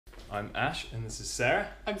I'm Ash, and this is Sarah.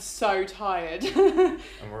 I'm so tired. And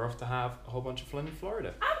we're off to have a whole bunch of fun in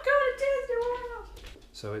Florida. I'm going to Disney World!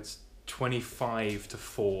 So it's 25 to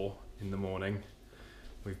 4 in the morning.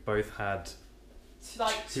 We've both had It's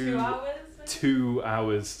like 2 hours? Maybe? 2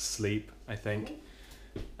 hours sleep, I think.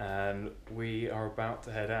 And we are about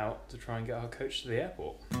to head out to try and get our coach to the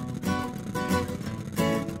airport.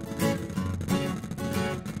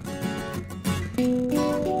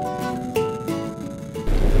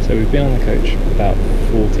 So we've been on the coach about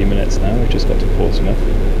 40 minutes now. We've just got to Portsmouth.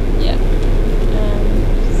 Yeah.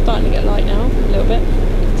 Starting to get light now, a little bit.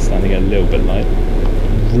 Starting to get a little bit light.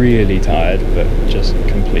 Really tired, but just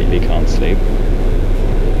completely can't sleep.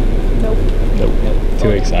 Nope. Too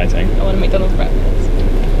exciting. I want a McDonald's breakfast.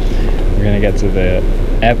 We're going to get to the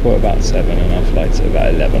airport about 7 and our flight's at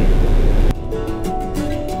about 11.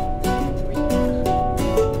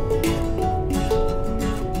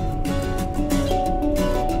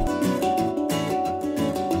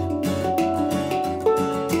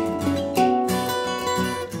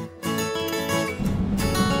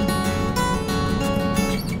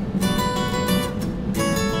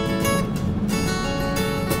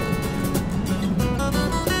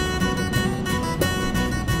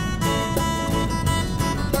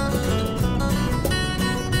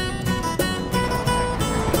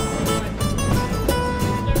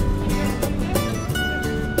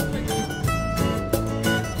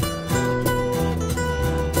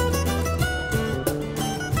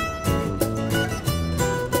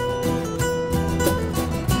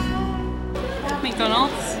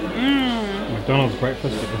 McDonald's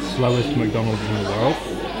breakfast at the slowest McDonald's in the world,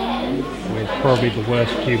 with probably the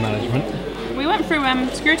worst queue management. We went through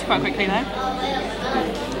security quite quickly though.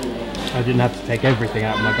 I didn't have to take everything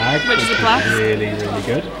out of my bag, which is a plus. Really, really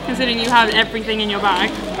good. Considering you had everything in your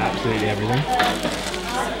bag. Absolutely everything.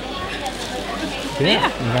 Yeah,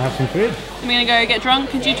 I'm gonna have some food. I'm gonna go get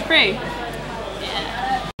drunk and duty free.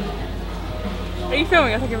 Yeah. Are you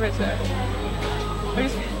filming? I'll take a picture.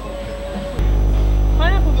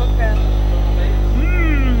 Pineapple vodka.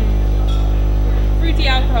 Fruity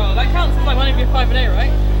alcohol. That counts as like one of your 5 a day,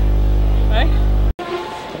 right? Right?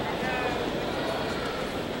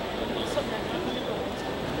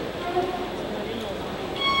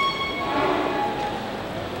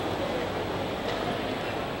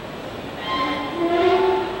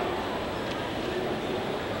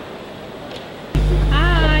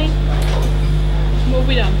 Hi. What have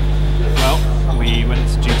we done? Well, we went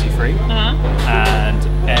to duty free, and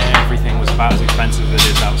everything was about as expensive as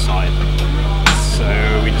it is outside.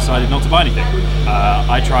 So we decided not to buy anything.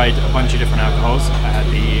 I tried a bunch of different alcohols. I had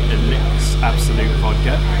the Elix Absolute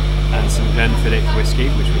vodka and some Glenfiddich whiskey,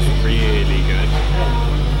 which was really good.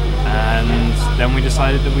 And then we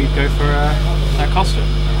decided that we'd go for a Costa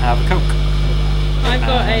and have a Coke. I've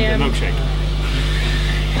got a milkshake.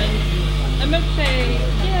 A milkshake,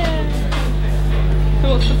 yeah. So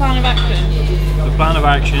what's the plan of action? The plan of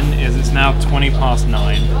action is it's now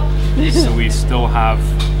 9:20, so we still have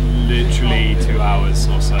literally 2 hours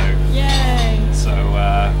or so. Yay! So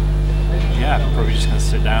yeah, probably just gonna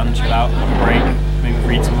sit down, chill out, have a break, maybe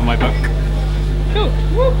read some of my book. Cool.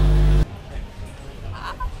 Woo.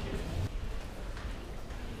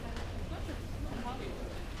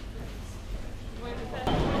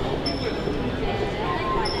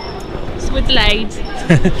 So we're delayed.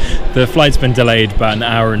 The flight's been delayed about an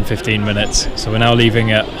hour and 15 minutes, so we're now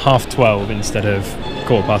leaving at 12:30 instead of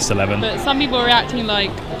 11:15. But some people are reacting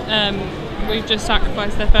like we've just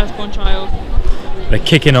sacrificed their firstborn child. They're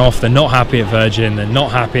kicking off, they're not happy at Virgin, they're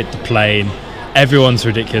not happy at the plane. Everyone's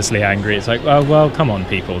ridiculously angry. It's like, well, come on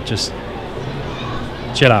people, just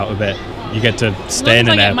chill out a bit. You get to stay in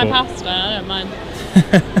an airport. As long as I get my pasta, I don't mind.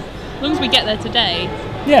 As long as we get there today.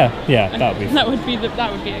 Yeah, that would be okay.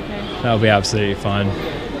 That would be absolutely fine.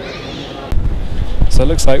 So it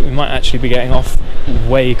looks like we might actually be getting off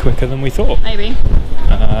way quicker than we thought. Maybe.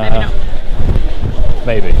 Maybe not.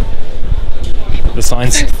 Maybe. The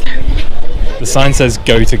sign says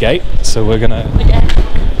go to gate, so we're gonna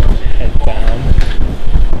head down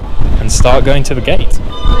and start going to the gate.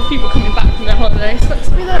 There's people coming back from their holidays.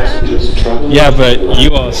 Yeah, but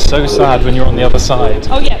you are so sad when you're on the other side.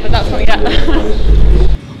 Oh yeah, but that's what we get.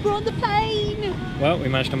 We're on the plane! Well, we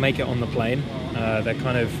managed to make it on the plane. They're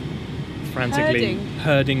kind of frantically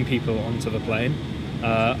herding people onto the plane.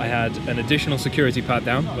 I had an additional security pat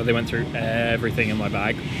down where they went through everything in my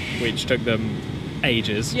bag, which took them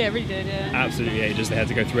ages. Yeah, it really did, yeah. Absolutely ages. They had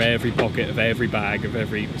to go through every pocket of every bag, of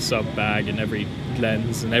every sub bag and every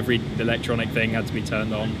lens, and every electronic thing had to be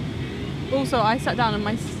turned on. Also, I sat down and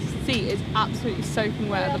my seat is absolutely soaking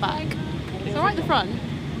wet at the back. So right at the front,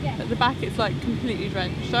 At the back it's like completely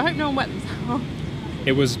drenched. So I hope no one wet themselves.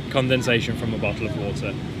 It was condensation from a bottle of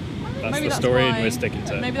water. That's the story and we're sticking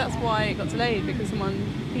to it. Maybe that's why it got delayed, because someone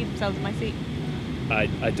peed themselves in my seat. I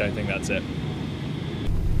don't think that's it.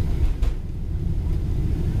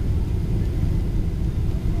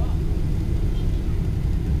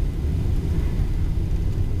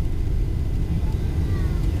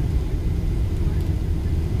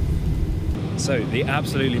 So the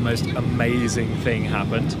absolutely most amazing thing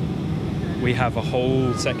happened. We have a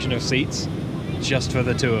whole section of seats just for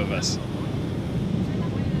the two of us.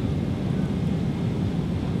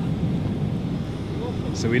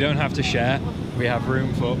 So we don't have to share. We have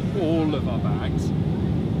room for all of our bags.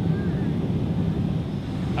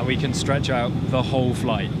 And we can stretch out the whole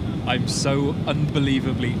flight. I'm so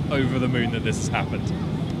unbelievably over the moon that this has happened.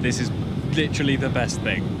 This is literally the best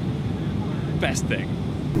thing. Best thing.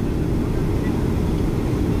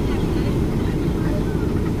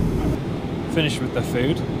 Finished with the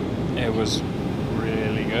food. It was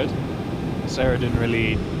really good. Sarah didn't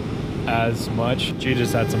really eat as much. She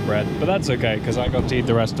just had some bread, but that's okay because I got to eat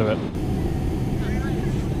the rest of it.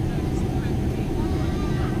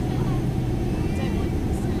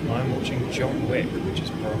 I'm watching John Wick, which is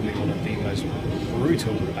probably one of the most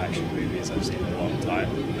brutal action movies I've seen in a long time,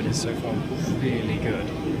 but it's so far really good.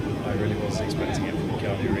 I really wasn't expecting it from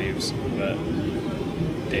Keanu Reeves, but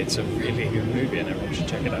it's a really good movie and everyone should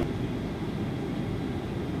check it out.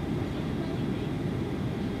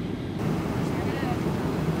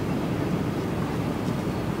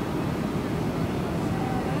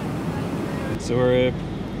 So we're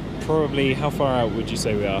probably, how far out would you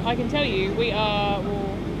say we are? I can tell you, we are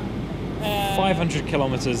 500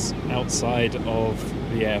 kilometers outside of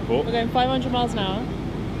the airport. We're going 500 miles an hour.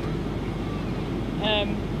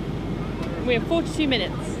 We have 42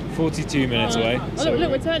 minutes. 42 minutes away. Oh, so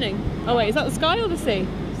look, we're turning. Oh wait, is that the sky or the sea?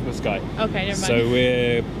 It's the sky. Okay, never mind. So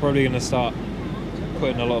we're probably going to start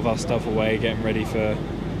putting a lot of our stuff away, getting ready for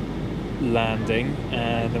landing,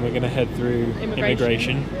 and then we're going to head through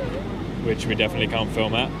immigration, which we definitely can't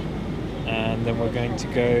film at, and then we're going to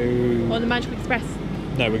go on the Magical Express.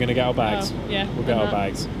 No, we're going to get our bags. Oh, yeah. We'll get our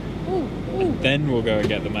bags. Ooh, ooh. And then we'll go and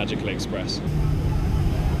get the Magical Express.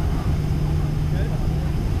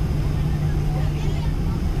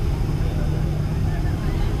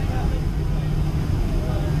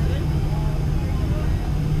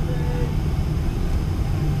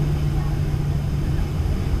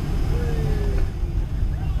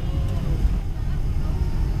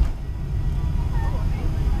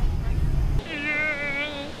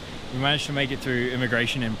 We managed to make it through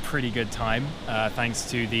immigration in pretty good time, thanks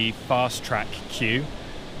to the fast track queue,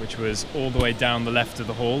 which was all the way down the left of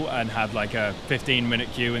the hall and had like a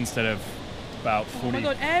 15-minute queue instead of about 40. Oh my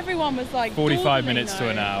god, everyone was like 45 minutes to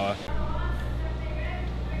an hour.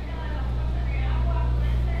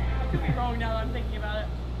 Could be wrong now that I'm thinking about it.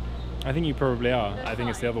 I think you probably are. I think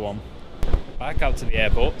it's the other one. Back up to the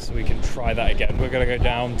airport so we can try that again. We're going to go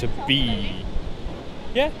down to B.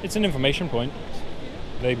 Yeah, it's an information point.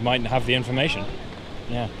 They might have the information.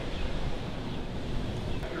 Yeah.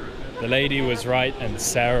 The lady was right and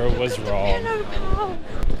Sarah was wrong. Hello, pal.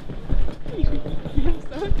 I'm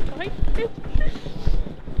so excited.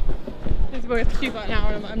 This boy has to queue for an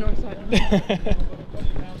hour and I'm not excited.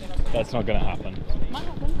 That's not going to happen. Might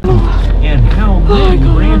happen. And how many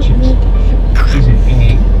branches? Is it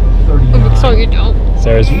A, 39? So you don't.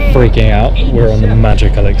 Sarah's freaking out. We're on the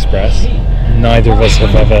Magical Express. Neither of us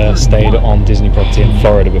have ever stayed on Disney property in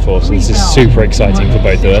Florida before, so this is super exciting for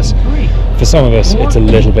both of us. For some of us, it's a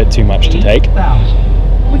little bit too much to take.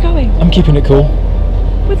 We're going. I'm keeping it cool.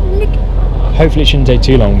 With Nick. Hopefully it shouldn't take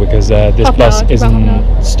too long because this bus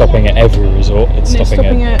isn't stopping at every resort. It's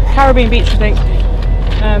stopping at Caribbean Beach, I think.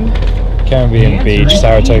 Caribbean Beach,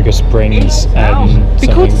 Saratoga Springs, and It'd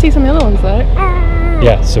be cool to see some of the other ones though.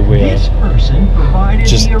 Yeah, so we're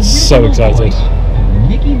just so excited.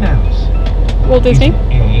 Mickey Mouse. Walt Disney?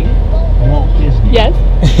 A, Walt Disney. Yes.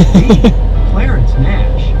 B, Clarence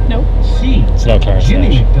Nash. No. C, It's not Clarence Jimmy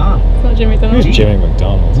Nash. McDonald. It's not Jimmy McDonald. It's Jimmy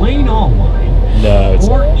McDonald. Wayne Allwine. No, it's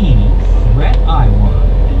Or E, Brett Iwan.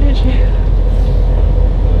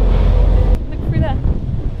 Look through there.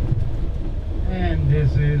 And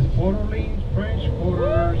this is Port Orleans French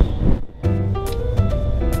Quarters.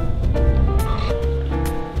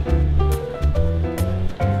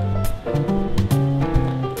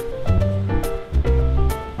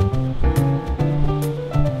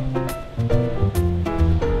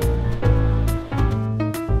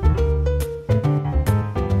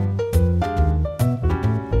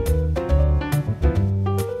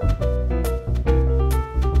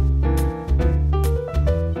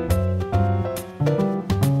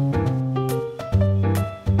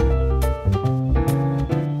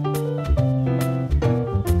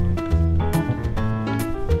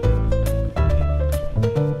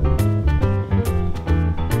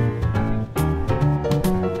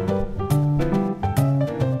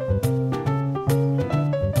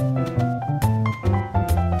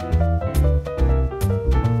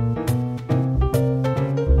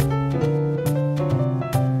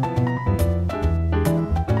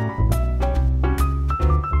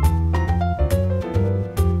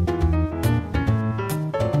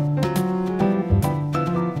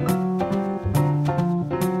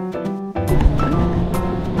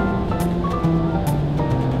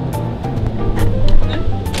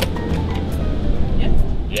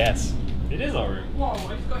 It is our room. Whoa,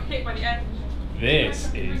 I just got hit by the edge.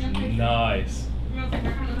 This is nice. I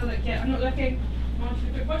haven't looked yet. I'm not looking.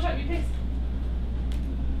 Watch out, you pissed.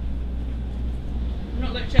 I'm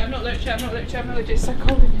not looked yet. I'm not looked yet. I'm not looked yet. I'm not looked yet. It's so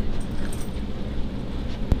cold in here.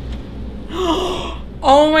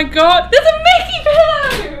 Oh my god! There's a Mickey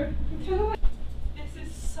pillow! This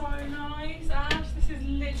is so nice, Ash. This is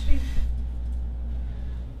literally.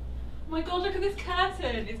 Oh my god! Look at this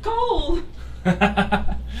curtain. It's gold.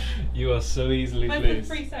 You are so easily Mine's pleased.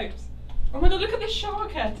 with 3 soaps. Oh my god! Look at this shower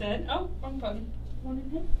curtain. Oh, wrong button. One in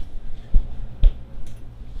here.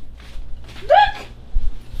 Look!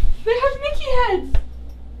 They have Mickey heads!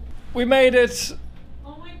 We made it!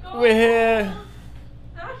 Oh my god! We're here!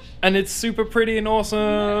 Ash? And it's super pretty and Oh,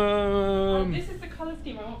 awesome! this is the colour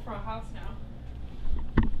scheme I want for our house now.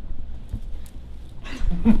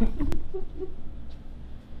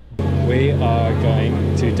 We are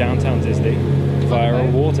going to downtown Disney via a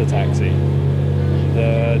water taxi.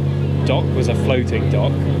 The dock was a floating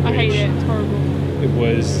dock. I hate it, it's horrible. It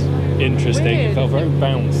was interesting. Weird. It felt very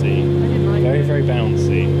bouncy. I didn't like Very, it. very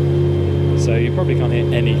bouncy. So you probably can't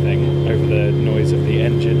hear anything over the noise of the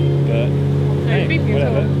engine, but hey, it'd be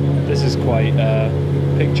whatever. beautiful. This is quite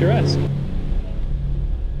picturesque.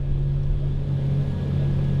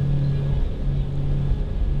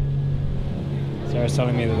 Sarah's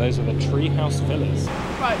telling me that those are the treehouse villas.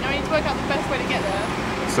 Right, now we need to work out the best way to get there.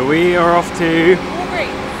 So we are off to...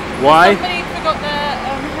 Walgreens. Why? Somebody forgot their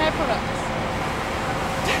hair products.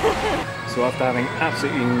 So after having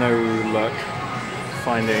absolutely no luck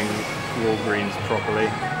finding Walgreens properly,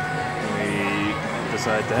 we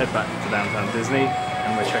decided to head back to downtown Disney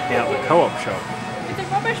and we're checking out the co-op shop. It's a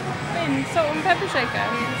rubbish bin, salt and pepper shaker.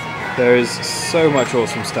 There is so much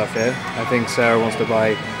awesome stuff here. I think Sarah wants to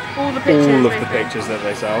buy All the pictures. all of the basically. pictures that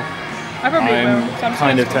they sell. I probably I'm will. So I'm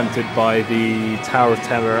kind of supposed tempted by the Tower of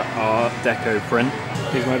Terror Art Deco print.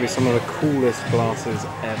 These might be some of the coolest glasses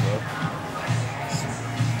ever.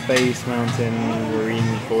 Space Mountain,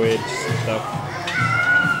 Marine Voyage stuff.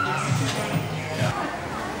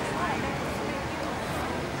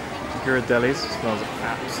 Ghirardelli's smells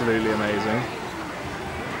absolutely amazing.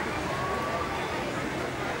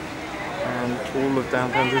 And all of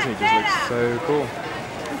downtown Disney just looks so cool.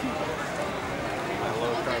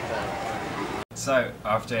 So,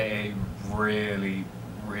 after a really,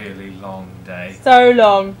 really long day So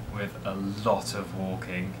long. with a lot of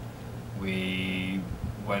walking, we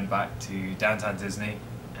went back to downtown Disney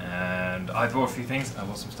and I bought a few things. I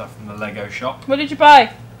bought some stuff from the Lego shop. What did you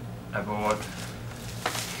buy? I bought a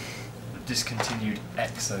discontinued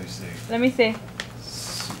exosuit. Let me see.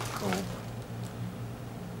 Super cool.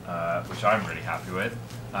 Which I'm really happy with.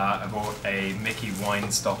 I bought a Mickey wine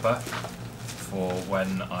stopper for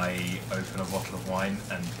when I open a bottle of wine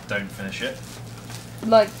and don't finish it.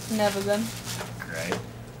 Like, never then. Great.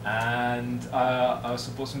 And I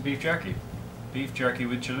also bought some beef jerky. Beef jerky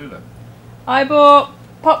with Cholula. I bought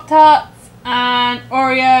Pop-Tarts and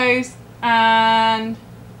Oreos and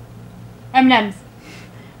M&M's.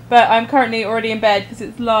 But I'm currently already in bed because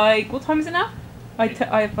it's like, what time is it now? I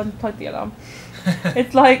have unplugged the alarm.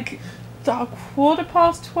 It's like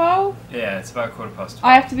 12:15. Yeah, it's about 12:15.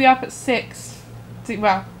 I have to be up at 6.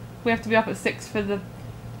 Well, we have to be up at 6 for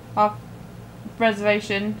our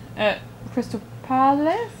reservation at Crystal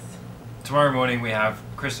Palace. Tomorrow morning we have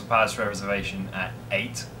Crystal Palace reservation at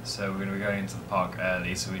 8, so we're going to be going into the park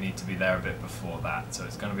early, so we need to be there a bit before that. So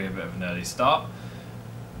it's going to be a bit of an early start.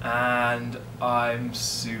 And I'm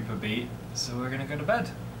super beat, so we're going to go to bed.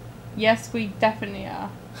 Yes, we definitely are.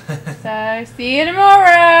 So, see you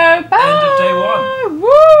tomorrow. Bye. End of day 1.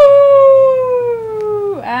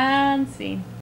 Woo! And scene.